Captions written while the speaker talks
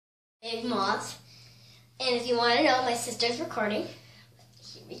Big moth. And if you want to know, my sister's recording.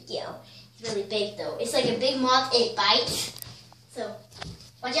 Here we go. It's really big though. It's like a big moth, it bites. So,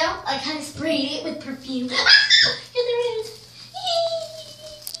 watch out. I kind of sprayed it with perfume. Here there is.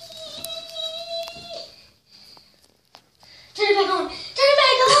 Turn it back on. Turn it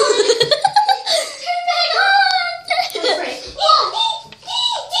back on. Turn it back on. Spray.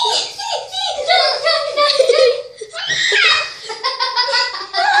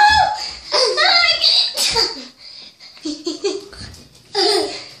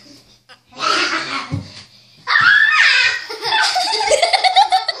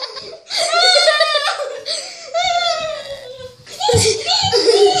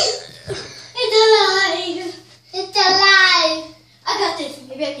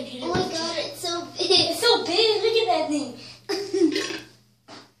 Maybe I can hit it. Oh my god, it's so big. It's so big. Look at that thing.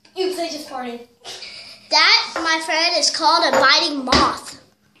 Oops, I just farted. That, my friend, is called a biting moth.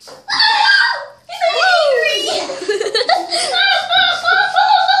 He's angry.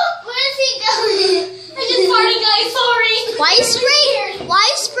 Where is he going? I just farted, guys. Sorry. Why are you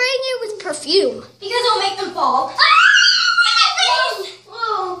spraying it with perfume? Because it'll make them fall.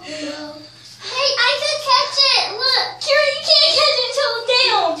 Whoa. Hey, I can catch it. Look. Keira, you can't catch it until it's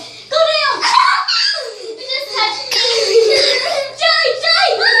down. Go down. You just touched me. Die.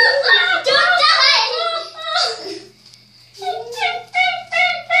 Don't die.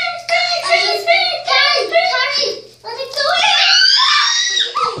 Kairi, let it go.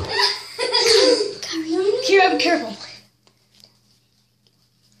 Keira, be careful.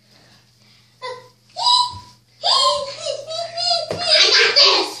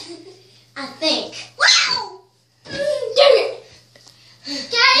 I think. Wow! Damn it!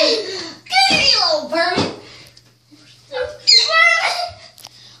 Kairi, you little vermin.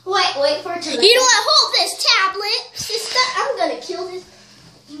 Wait for it to let you know go. what? Hold this tablet. Sister, I'm gonna kill this.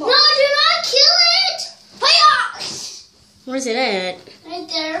 No, do not kill it. Where's it at? Right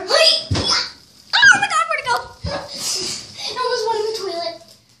there.